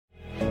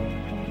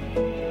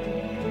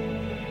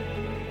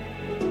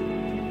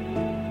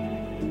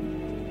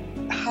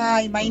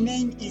Hi, my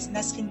name is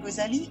Nasrin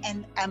Ghazali,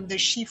 and I'm the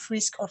Chief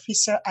Risk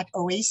Officer at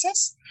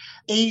Oasis,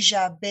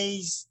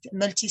 Asia-based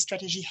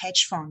multi-strategy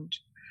hedge fund.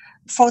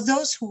 For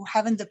those who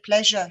haven't the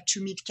pleasure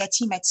to meet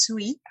Katy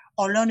Matsui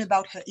or learn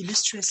about her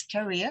illustrious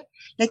career,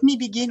 let me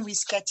begin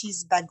with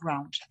Katy's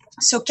background.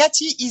 So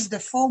Katy is the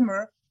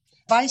former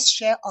Vice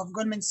Chair of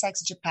Goldman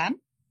Sachs Japan,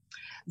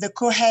 the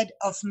co-head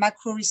of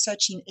macro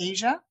research in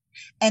Asia,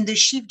 and the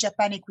Chief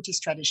Japan Equity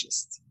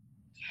Strategist.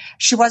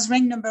 She was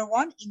ranked number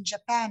 1 in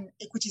Japan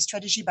Equity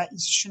Strategy by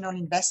Institutional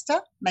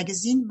Investor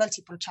magazine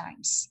multiple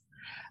times.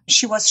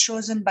 She was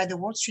chosen by the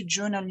Wall Street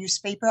Journal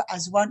newspaper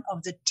as one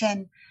of the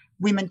 10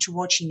 women to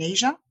watch in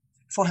Asia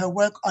for her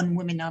work on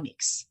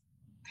womenomics.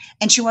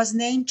 And she was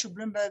named to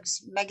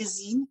Bloomberg's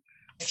magazine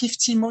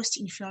 50 most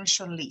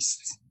influential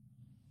list.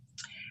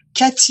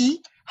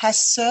 Katy has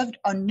served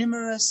on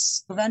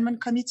numerous government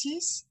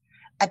committees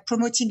at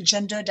promoting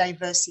gender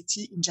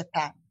diversity in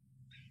Japan.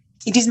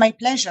 It is my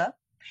pleasure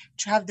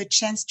to have the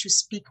chance to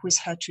speak with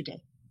her today.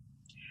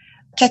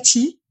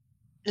 Katy,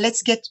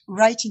 let's get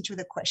right into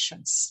the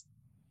questions.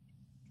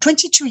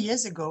 22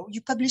 years ago,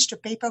 you published a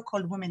paper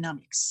called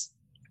Womenomics,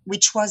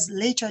 which was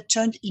later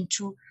turned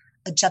into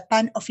a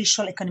Japan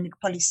official economic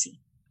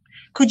policy.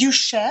 Could you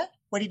share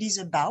what it is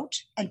about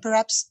and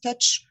perhaps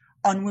touch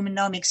on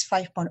Womenomics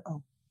 5.0?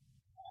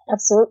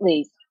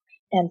 Absolutely.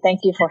 And thank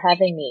you for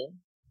having me.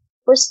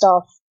 First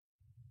off,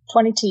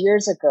 22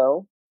 years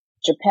ago,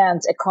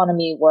 Japan's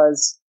economy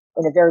was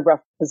in a very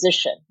rough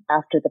position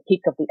after the peak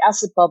of the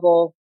asset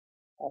bubble.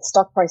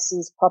 Stock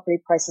prices, property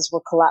prices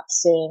were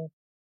collapsing.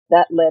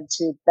 That led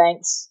to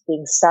banks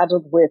being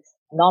saddled with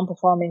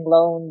non-performing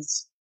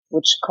loans,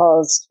 which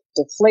caused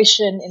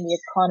deflation in the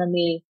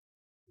economy.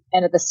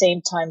 And at the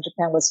same time,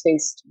 Japan was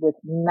faced with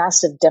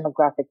massive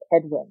demographic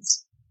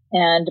headwinds.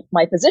 And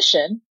my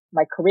position,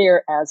 my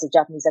career as a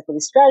Japanese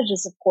equity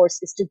strategist, of course,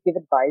 is to give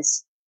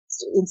advice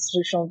to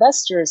institutional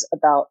investors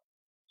about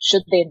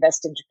should they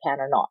invest in Japan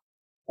or not.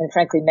 And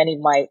frankly, many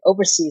of my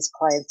overseas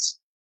clients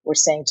were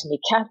saying to me,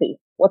 Kathy,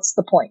 what's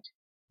the point?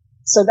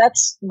 So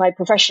that's my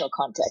professional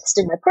context.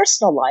 In my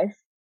personal life,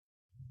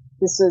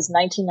 this was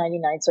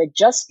 1999, so I'd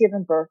just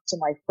given birth to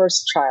my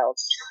first child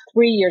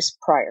 3 years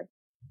prior.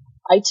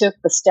 I took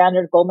the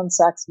standard Goldman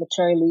Sachs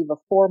maternity leave of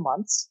 4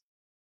 months,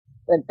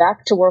 went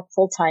back to work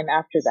full time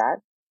after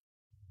that.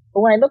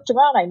 But when I looked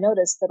around, I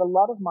noticed that a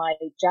lot of my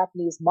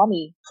Japanese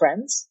mommy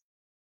friends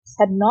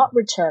had not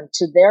returned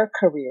to their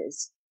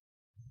careers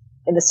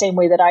in the same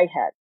way that I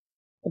had,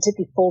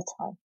 particularly full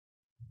time.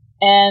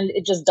 And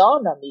it just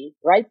dawned on me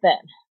right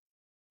then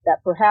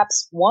that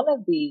perhaps one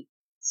of the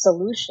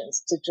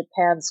solutions to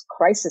Japan's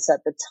crisis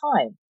at the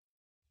time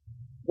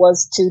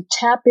was to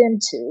tap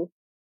into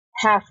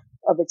half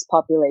of its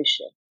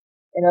population.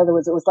 In other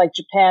words, it was like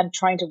Japan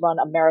trying to run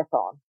a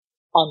marathon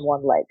on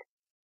one leg.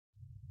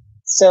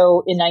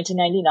 So in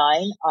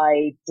 1999,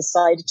 I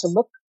decided to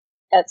look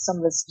at some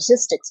of the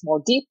statistics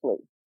more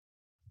deeply.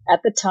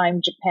 At the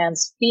time,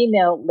 Japan's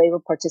female labor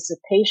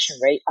participation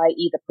rate,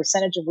 i.e. the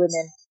percentage of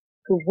women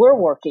who were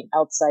working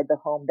outside the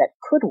home that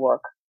could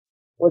work,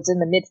 was in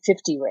the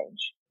mid-50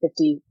 range,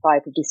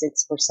 55,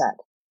 56%.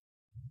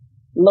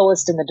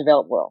 Lowest in the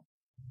developed world.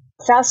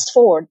 Fast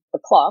forward the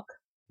clock,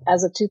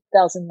 as of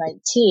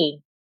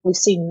 2019, we've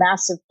seen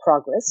massive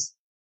progress.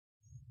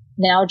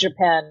 Now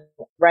Japan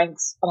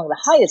ranks among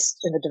the highest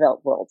in the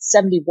developed world,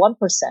 71%,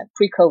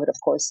 pre-COVID, of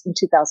course, in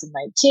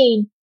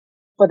 2019,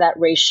 for that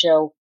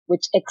ratio,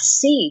 which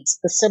exceeds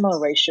the similar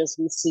ratios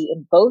we see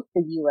in both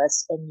the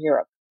US and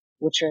Europe,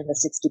 which are in the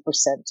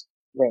 60%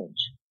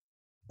 range.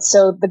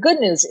 So the good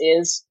news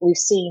is we've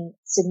seen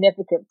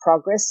significant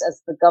progress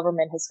as the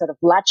government has sort of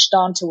latched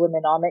on to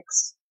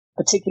womenomics,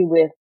 particularly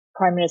with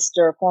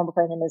former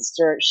Prime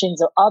Minister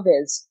Shinzo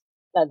Abe's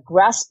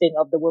grasping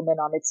of the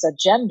womenomics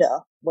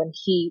agenda when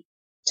he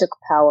took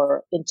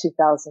power in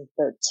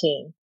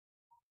 2013.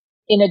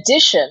 In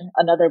addition,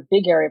 another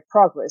big area of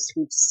progress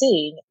we've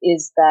seen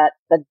is that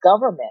the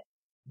government,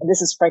 and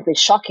this is frankly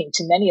shocking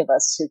to many of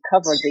us who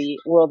cover the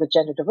world of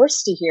gender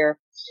diversity here,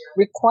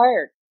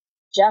 required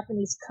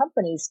Japanese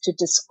companies to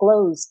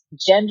disclose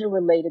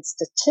gender-related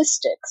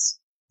statistics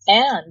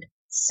and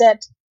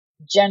set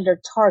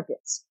gender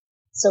targets.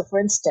 So, for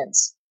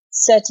instance,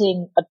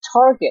 setting a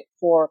target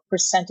for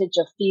percentage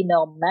of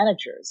female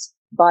managers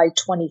by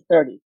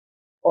 2030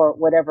 or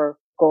whatever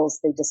goals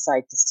they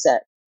decide to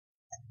set.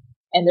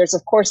 And there's,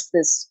 of course,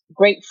 this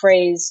great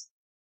phrase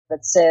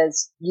that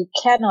says you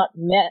cannot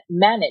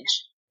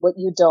manage what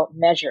you don't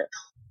measure.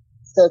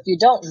 So if you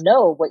don't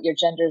know what your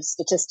gender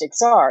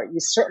statistics are, you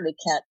certainly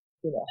can't,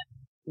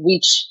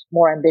 reach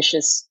more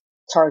ambitious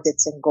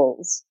targets and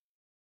goals.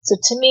 So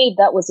to me,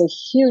 that was a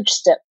huge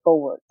step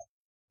forward.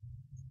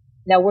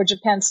 Now, where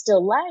Japan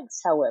still lags,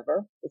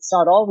 however, it's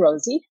not all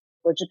rosy.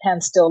 Where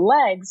Japan still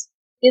lags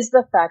is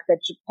the fact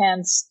that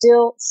Japan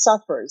still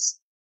suffers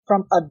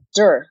from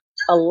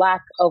a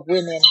lack of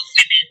women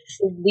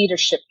in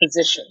leadership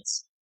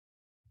positions,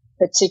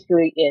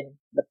 particularly in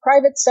the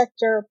private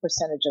sector,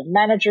 percentage of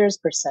managers,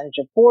 percentage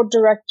of board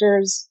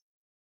directors,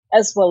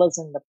 as well as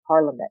in the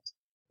parliament.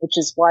 which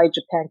is why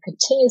Japan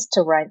continues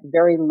to rank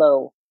very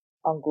low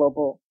on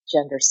global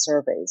gender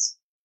surveys.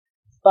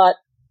 But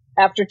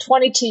after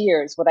 22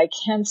 years, what I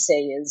can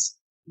say is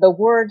the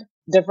word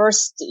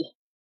diversity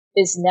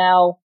is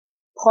now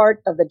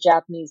part of the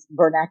Japanese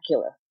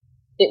vernacular.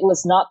 It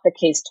was not the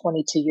case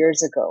 22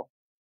 years ago.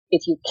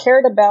 If you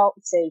cared about,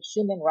 say,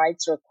 human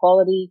rights or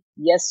equality,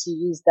 yes, you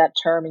used that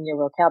term in your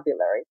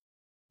vocabulary.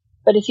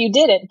 But if you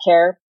didn't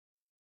care,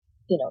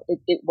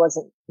 it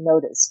wasn't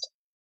noticed.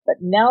 But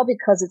now,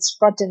 because it's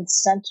front and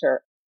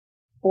center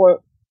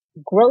for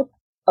growth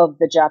of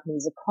the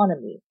Japanese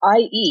economy,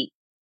 i.e.,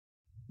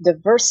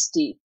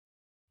 diversity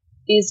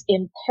is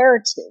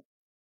imperative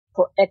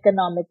for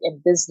economic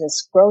and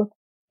business growth,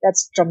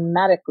 that's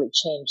dramatically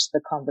changed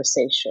the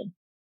conversation,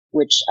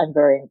 which I'm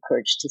very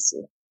encouraged to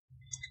see.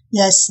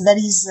 Yes, that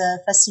is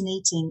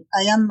fascinating.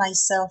 I am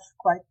myself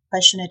quite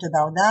passionate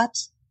about that,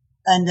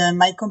 and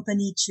my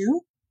company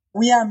too.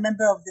 We are a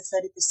member of the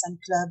 30%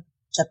 Club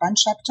Japan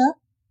chapter,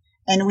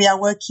 and we are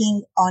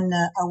working on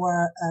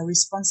our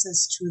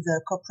responses to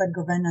the corporate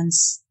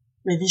governance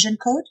revision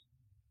code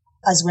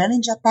as well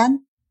in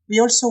Japan. We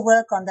also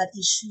work on that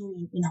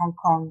issue in Hong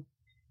Kong.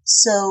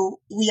 So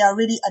we are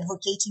really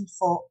advocating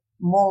for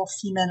more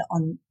female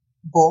on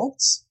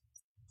boards.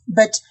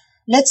 But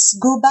let's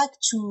go back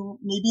to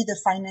maybe the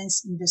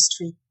finance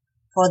industry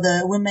for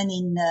the Women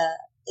in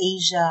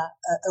Asia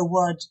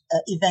Award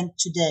event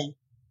today.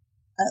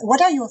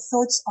 What are your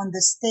thoughts on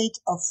the state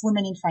of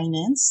women in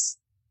finance,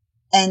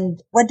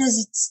 and what does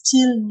it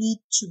still need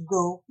to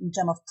go in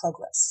terms of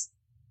progress?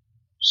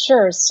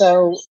 Sure.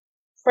 So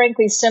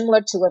frankly,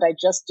 similar to what I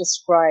just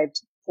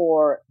described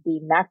for the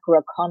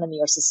macroeconomy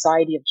or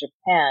society of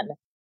Japan,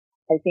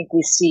 I think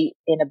we see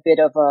in a bit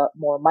of a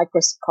more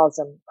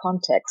microcosm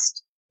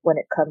context when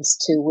it comes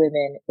to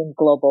women in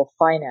global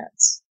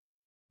finance.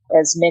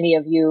 As many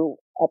of you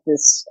at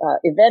this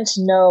event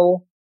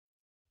know,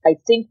 I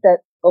think that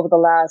over the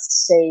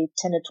last, say,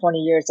 10 to 20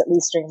 years, at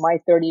least during my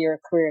 30-year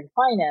career in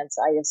finance,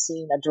 I have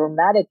seen a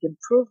dramatic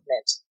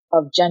improvement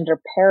of gender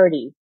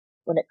parity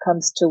when it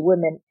comes to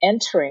women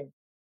entering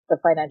the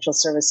financial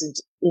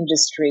services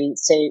industry,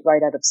 say,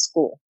 right out of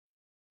school,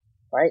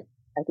 right?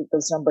 I think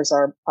those numbers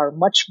are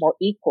much more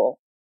equal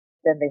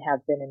than they have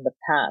been in the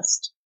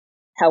past.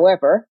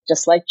 However,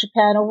 just like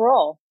Japan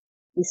overall,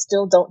 we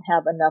still don't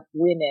have enough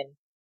women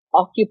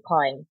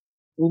occupying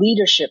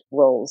leadership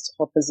roles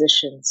or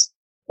positions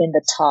in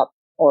the top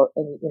or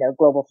in,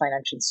 global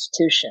financial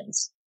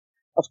institutions.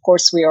 Of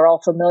course, we are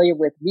all familiar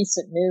with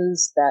recent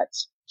news that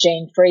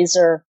Jane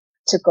Fraser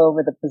took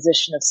over the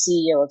position of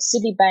CEO of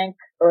Citibank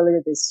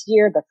earlier this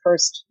year, the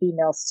first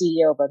female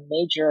CEO of a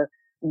major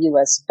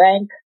U.S.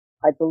 bank.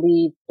 I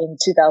believe in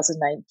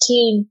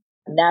 2019,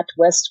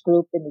 NatWest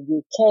Group in the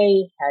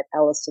UK had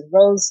Alison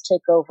Rose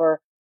take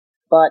over.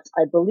 But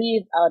I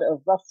believe out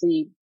of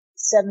roughly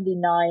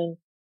 79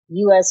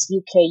 US,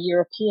 UK,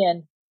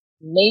 European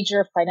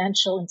major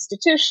financial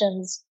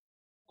institutions,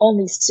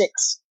 only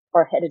 6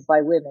 are headed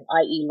by women,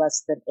 i.e.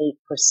 less than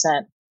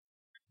 8%.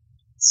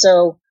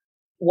 So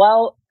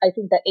while I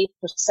think that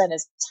 8%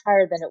 is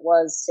higher than it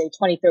was, say,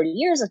 20, 30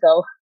 years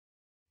ago,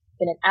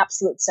 in an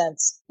absolute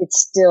sense, it's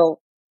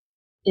still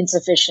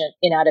insufficient,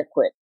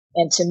 inadequate.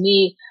 And to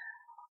me,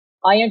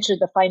 I entered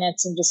the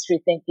finance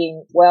industry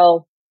thinking,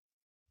 well,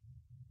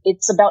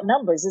 it's about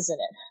numbers, isn't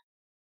it?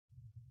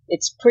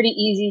 It's pretty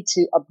easy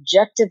to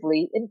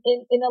objectively,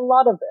 in a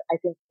lot of, I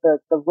think, the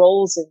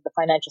roles in the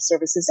financial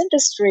services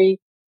industry,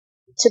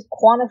 to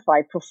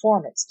quantify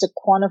performance, to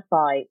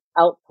quantify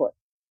output,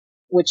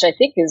 which I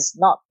think is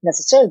not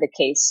necessarily the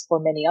case for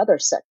many other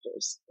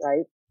sectors,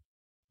 right?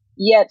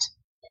 Yet,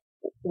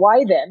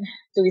 why then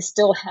do we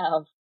still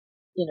have,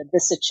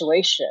 this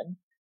situation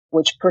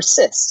which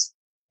persists?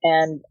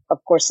 And of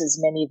course, as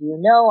many of you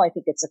know, I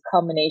think it's a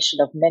combination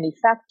of many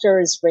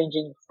factors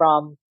ranging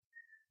from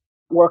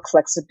work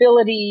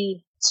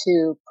flexibility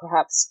to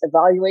perhaps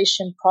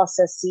evaluation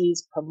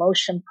processes,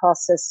 promotion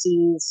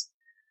processes,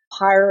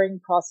 hiring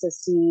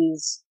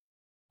processes,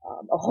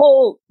 a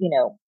whole,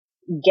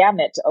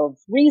 gamut of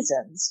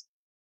reasons.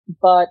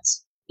 But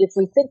if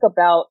we think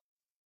about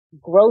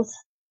growth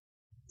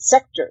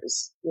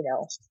sectors,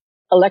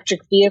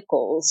 electric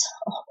vehicles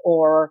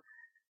or,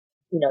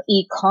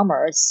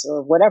 e-commerce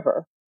or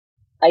whatever,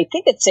 I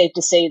think it's safe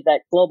to say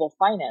that global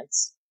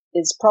finance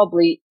is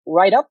probably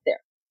right up there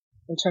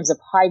in terms of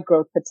high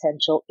growth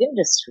potential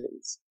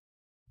industries.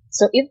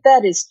 So if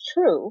that is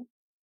true,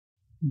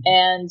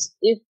 and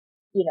if,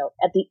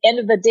 at the end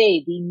of the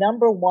day, the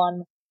number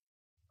one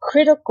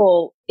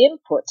critical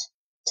input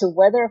to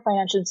whether a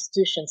financial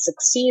institution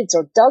succeeds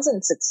or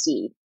doesn't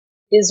succeed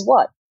is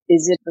what?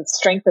 Is it the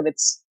strength of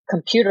its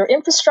computer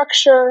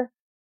infrastructure?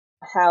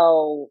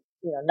 How,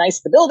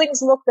 nice the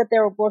buildings look that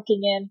they're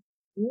working in?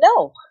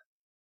 No.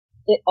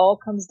 It all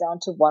comes down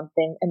to one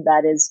thing, and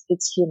that is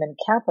its human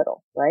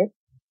capital, right?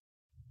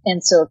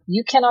 And so if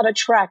you cannot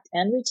attract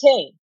and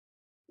retain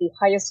the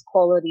highest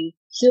quality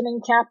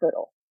human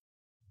capital,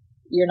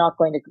 you're not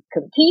going to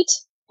compete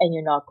and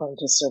you're not going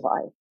to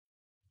survive.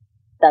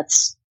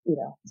 That's,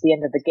 the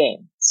end of the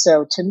game.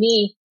 So to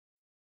me,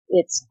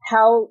 It's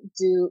how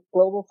do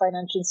global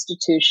financial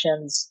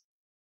institutions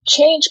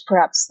change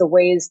perhaps the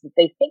ways that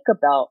they think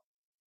about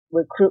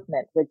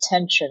recruitment,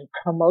 retention,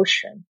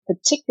 promotion,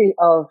 particularly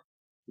of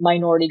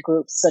minority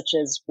groups such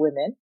as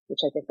women, which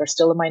I think are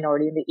still a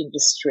minority in the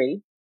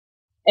industry,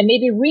 and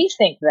maybe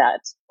rethink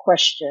that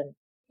question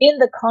in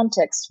the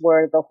context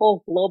where the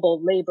whole global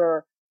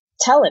labor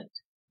talent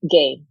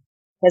game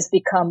has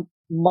become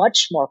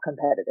much more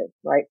competitive,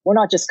 right? We're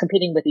not just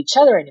competing with each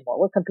other anymore.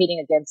 We're competing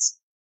against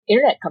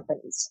internet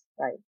companies,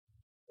 right?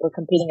 We're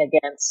competing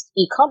against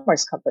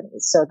e-commerce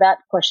companies. So that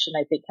question,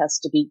 I think, has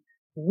to be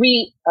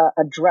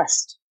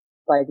addressed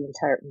by the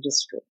entire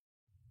industry.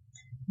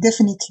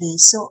 Definitely.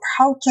 So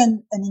how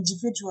can an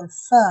individual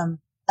firm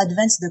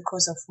advance the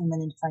cause of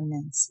women in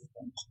finance, you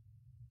think?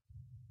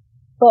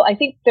 Well, I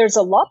think there's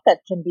a lot that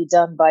can be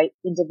done by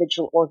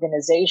individual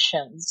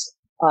organizations.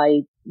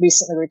 I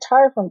recently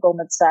retired from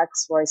Goldman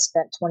Sachs, where I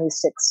spent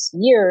 26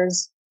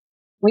 years.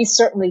 We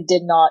certainly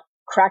did not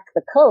crack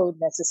the code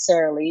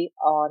necessarily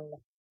on,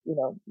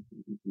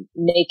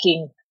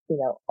 making,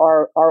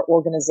 our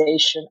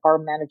organization, our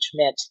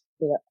management,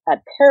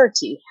 at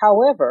parity.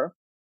 However,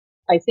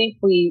 I think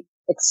we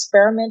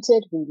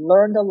experimented. We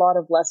learned a lot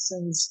of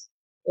lessons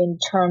in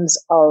terms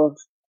of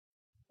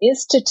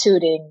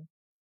instituting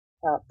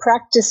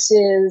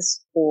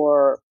practices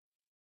or,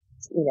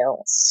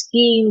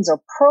 schemes or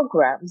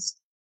programs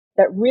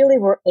that really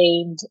were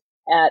aimed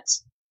at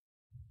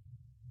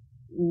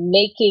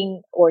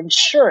making or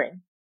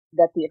ensuring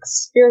that the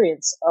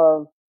experience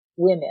of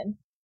women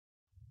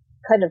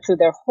kind of through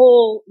their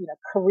whole,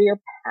 career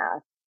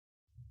path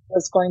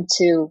was going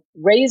to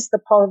raise the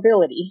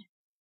probability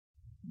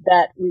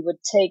that we would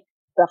take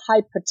the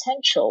high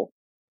potential,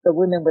 the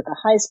women with the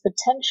highest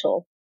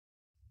potential,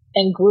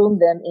 and groom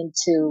them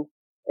into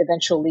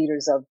eventual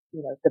leaders of,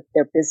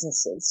 their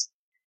businesses.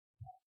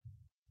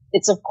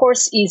 It's of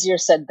course easier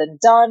said than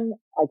done.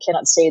 I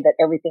cannot say that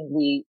everything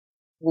we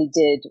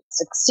did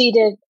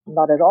succeeded,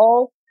 not at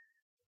all.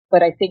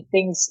 But I think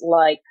things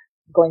like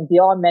going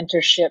beyond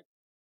mentorship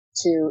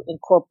to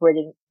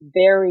incorporating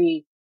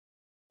very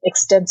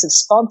extensive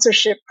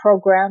sponsorship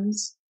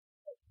programs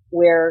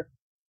where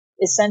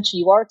essentially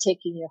you are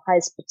taking your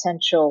highest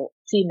potential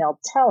female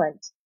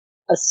talent,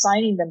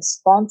 assigning them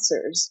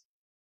sponsors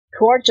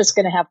who aren't just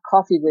going to have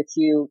coffee with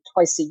you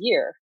twice a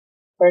year,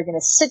 but are going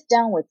to sit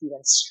down with you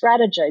and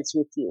strategize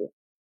with you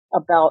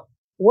about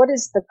what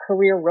is the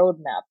career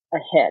roadmap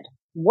ahead?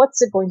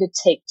 What's it going to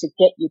take to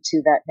get you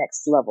to that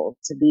next level,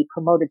 to be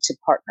promoted to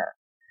partner?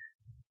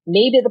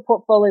 Maybe the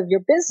portfolio of your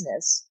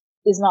business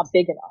is not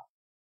big enough.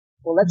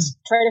 Well, let's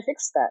try to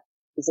fix that.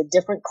 Is it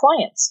different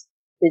clients?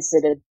 Is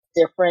it a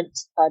different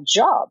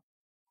job?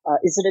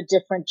 Is it a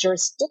different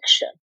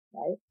jurisdiction,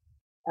 right?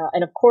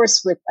 And of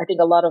course, with, I think,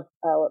 a lot of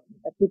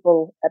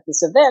people at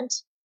this event,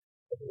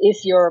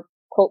 if your,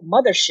 quote,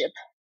 mothership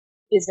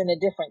is in a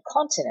different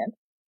continent,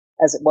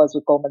 as it was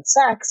with Goldman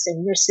Sachs,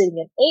 and you're sitting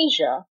in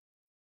Asia,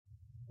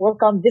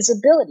 work on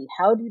visibility.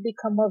 How do you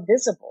become more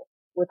visible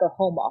with a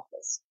home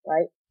office,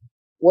 right?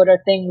 What are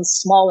things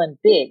small and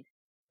big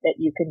that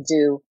you can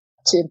do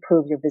to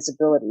improve your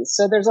visibility?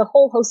 So there's a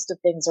whole host of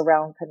things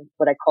around kind of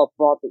what I call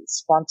broadly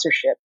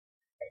sponsorship.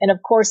 And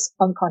of course,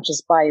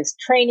 unconscious bias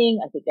training.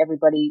 I think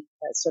everybody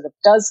sort of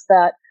does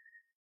that,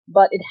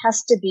 but it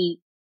has to be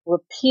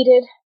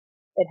repeated.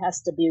 It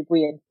has to be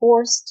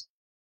reinforced.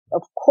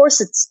 Of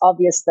course, it's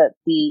obvious that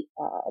the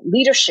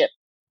leadership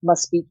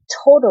must be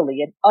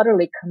totally and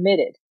utterly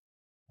committed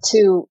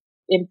to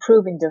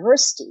improving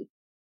diversity.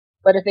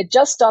 But if it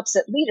just stops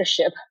at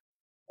leadership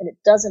and it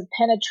doesn't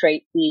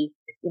penetrate the,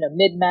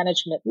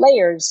 mid-management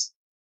layers,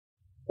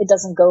 it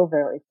doesn't go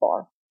very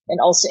far. And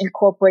also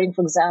incorporating,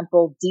 for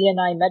example,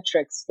 D&I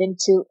metrics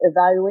into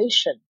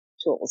evaluation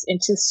tools,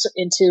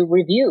 into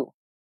review,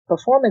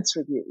 performance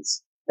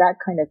reviews, that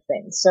kind of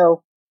thing.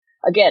 So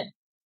again,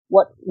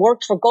 what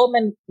worked for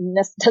Goldman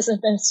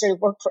doesn't necessarily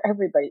work for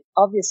everybody,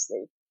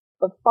 obviously,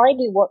 but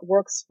finding what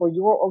works for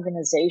your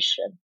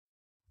organization.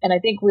 And I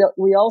think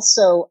we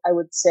also, I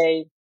would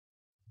say,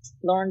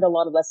 learned a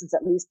lot of lessons,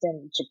 at least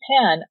in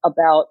Japan,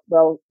 about,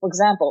 well, for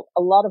example,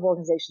 a lot of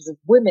organizations have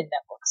women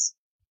networks,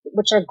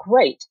 which are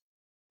great.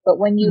 But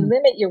when you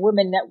limit your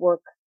women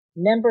network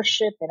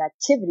membership and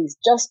activities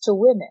just to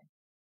women,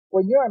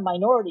 when you're a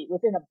minority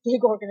within a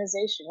big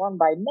organization run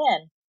by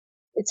men,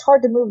 it's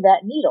hard to move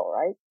that needle,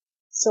 right?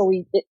 So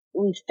we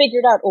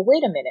figured out, oh,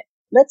 wait a minute,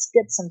 let's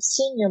get some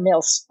senior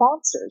male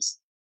sponsors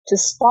to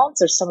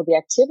sponsor some of the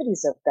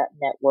activities of that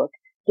network,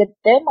 get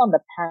them on the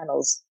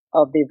panels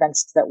of the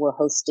events that we're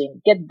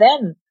hosting, get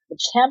them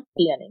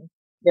championing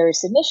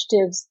various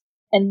initiatives,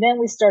 and then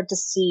we start to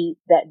see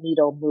that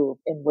needle move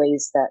in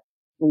ways that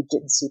we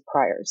didn't see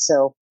prior.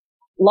 So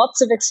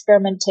lots of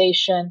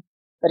experimentation,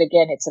 but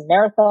again, it's a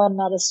marathon,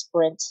 not a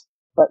sprint,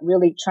 but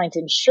really trying to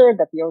ensure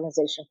that the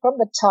organization from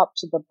the top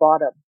to the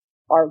bottom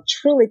are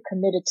truly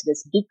committed to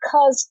this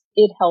because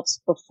it helps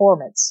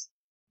performance,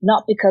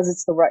 not because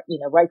it's the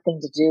right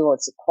thing to do or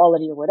it's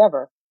equality or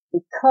whatever,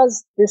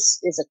 because this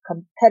is a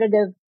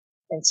competitive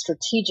and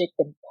strategic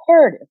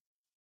imperative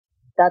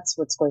that's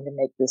what's going to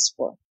make this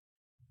work.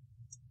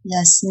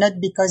 Yes, not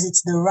because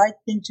it's the right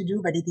thing to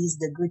do, but it is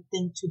the good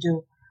thing to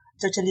do.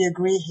 Totally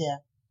agree here.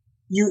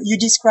 You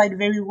described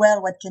very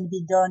well what can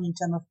be done in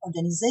terms of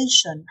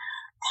organization.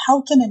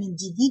 How can an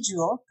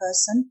individual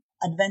person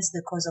advance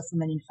the cause of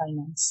women in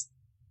finance?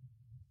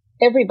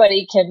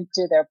 Everybody can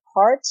do their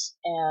part,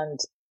 and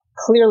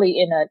clearly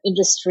in an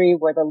industry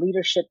where the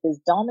leadership is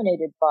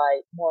dominated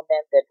by more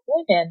men than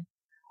women,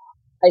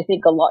 I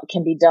think a lot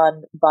can be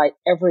done by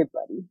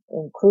everybody,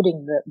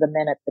 including the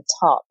men at the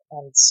top.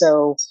 And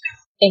so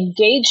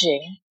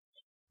engaging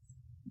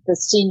the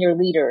senior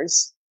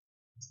leaders,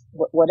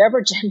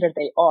 whatever gender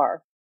they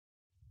are,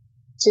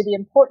 to the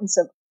importance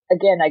of,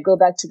 again, I go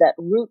back to that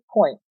root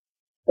point,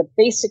 the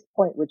basic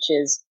point, which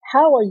is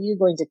how are you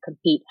going to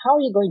compete? How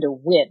are you going to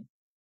win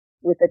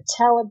with the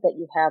talent that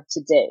you have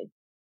today?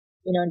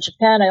 You know, in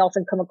Japan, I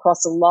often come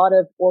across a lot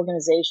of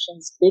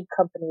organizations, big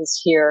companies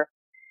here.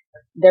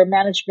 Their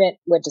management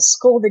went to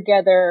school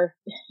together,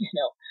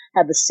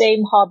 had the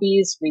same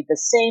hobbies, read the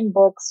same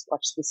books,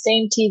 watch the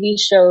same TV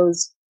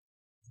shows.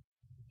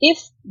 If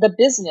the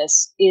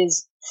business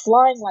is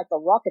flying like a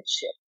rocket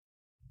ship,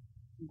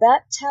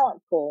 that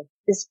talent pool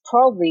is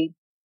probably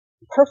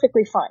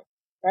perfectly fine,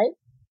 right?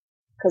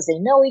 Because they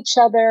know each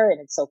other and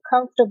it's so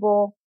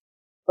comfortable.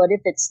 But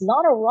if it's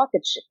not a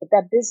rocket ship, but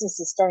that business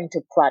is starting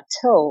to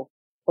plateau,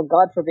 or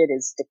God forbid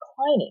is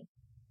declining,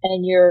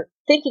 and you're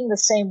thinking the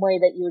same way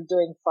that you were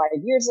doing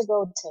 5 years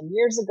ago, 10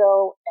 years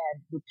ago,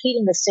 and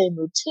repeating the same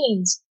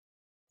routines,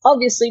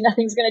 obviously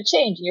nothing's going to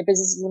change and your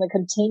business is going to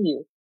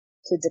continue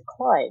to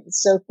decline.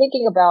 So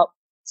thinking about,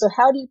 so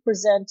how do you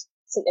present,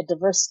 say, a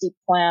diversity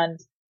plan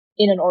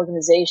in an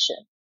organization?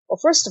 Well,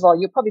 first of all,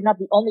 you're probably not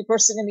the only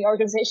person in the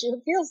organization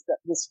who feels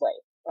this way,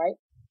 right?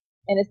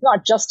 And it's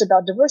not just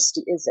about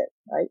diversity, is it?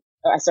 Right?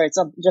 It's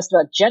not just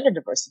about gender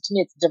diversity. To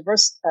me, it's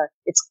diverse.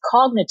 It's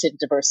cognitive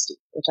diversity,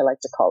 which I like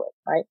to call it.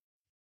 Right?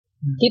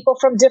 Mm-hmm. People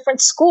from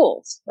different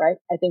schools. Right?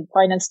 I think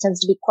finance tends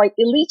to be quite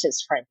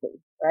elitist,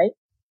 frankly. Right?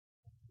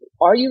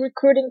 Are you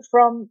recruiting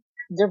from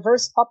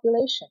diverse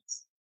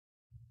populations?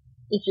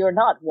 If you're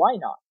not, why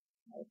not?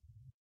 Right?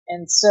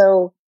 And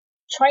so,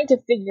 trying to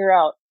figure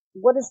out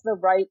what is the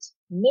right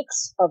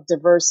mix of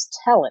diverse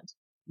talent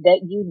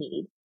that you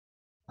need.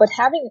 But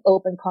having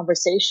open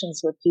conversations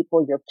with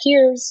people, your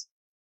peers,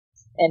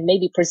 and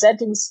maybe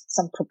presenting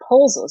some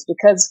proposals,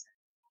 because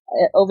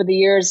over the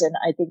years, and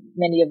I think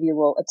many of you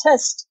will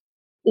attest,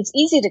 it's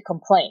easy to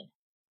complain,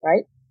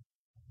 right?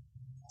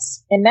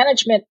 And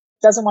management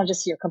doesn't want to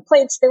just hear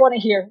complaints. They want to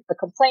hear the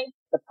complaint,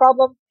 the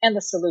problem, and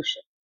the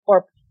solution,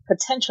 or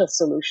potential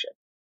solution.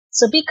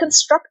 So be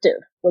constructive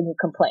when you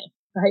complain,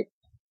 right?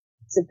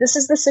 So this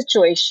is the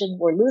situation.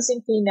 We're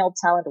losing female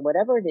talent or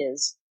whatever it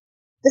is.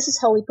 This is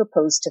how we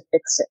propose to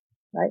fix it,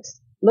 right?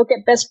 Look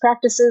at best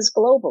practices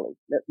globally.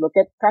 Look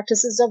at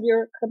practices of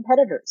your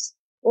competitors.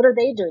 What are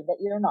they doing that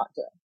you're not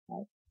doing,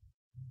 right?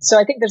 So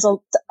I think there's a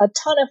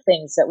ton of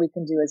things that we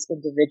can do as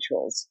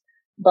individuals,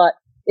 but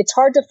it's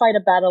hard to fight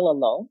a battle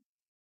alone.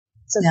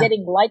 So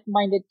getting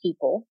like-minded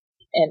people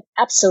and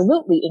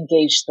absolutely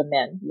engage the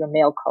men, your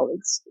male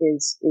colleagues,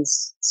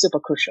 is super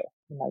crucial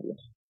in my view.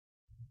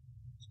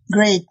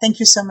 Great. Thank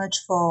you so much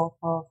for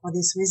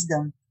this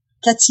wisdom.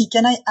 Kathy,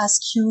 can I ask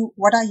you,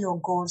 what are your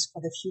goals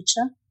for the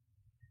future?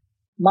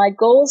 My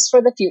goals for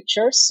the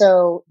future.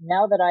 So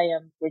now that I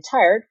am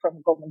retired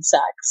from Goldman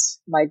Sachs,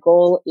 my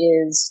goal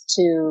is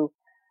to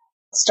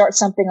start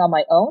something on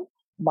my own.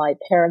 My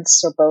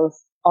parents are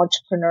both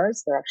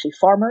entrepreneurs. They're actually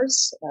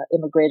farmers,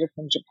 immigrated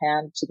from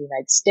Japan to the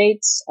United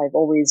States. I've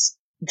always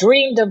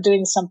dreamed of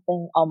doing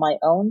something on my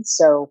own.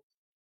 So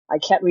I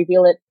can't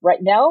reveal it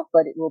right now,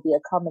 but it will be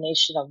a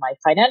combination of my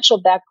financial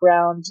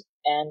background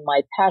and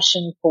my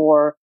passion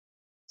for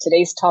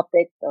today's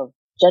topic of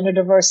gender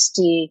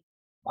diversity.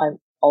 I've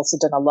also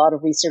done a lot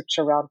of research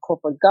around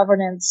corporate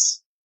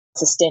governance.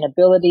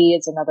 Sustainability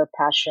is another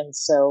passion.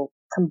 So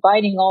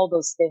combining all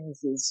those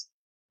things is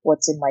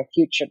what's in my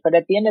future. But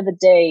at the end of the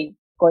day,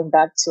 going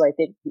back to, I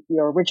think,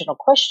 your original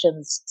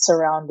questions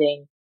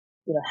surrounding,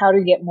 how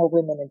to get more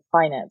women in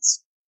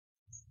finance.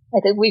 I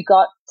think we've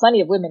got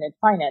plenty of women in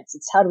finance.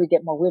 It's how do we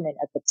get more women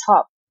at the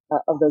top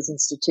of those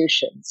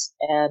institutions?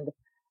 And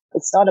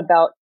it's not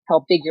about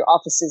how big your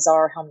offices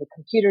are, how many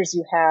computers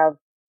you have.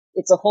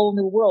 It's a whole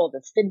new world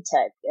of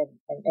fintech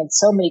and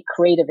so many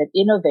creative and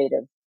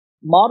innovative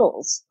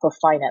models for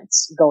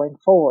finance going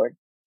forward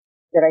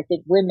that I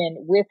think women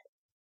with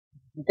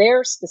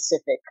their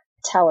specific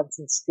talents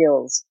and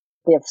skills,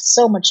 they have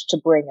so much to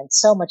bring and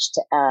so much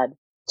to add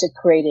to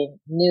creating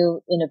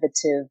new,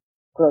 innovative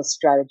growth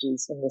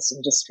strategies in this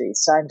industry.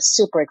 So I'm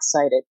super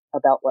excited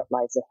about what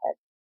lies ahead.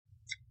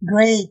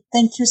 Great.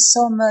 Thank you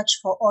so much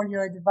for all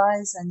your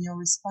advice and your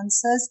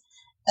responses.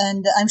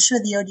 And I'm sure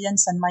the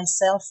audience and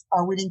myself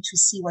are willing to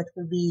see what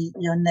will be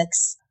your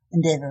next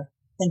endeavor.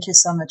 Thank you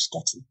so much,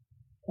 Kathy.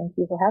 Thank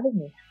you for having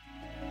me.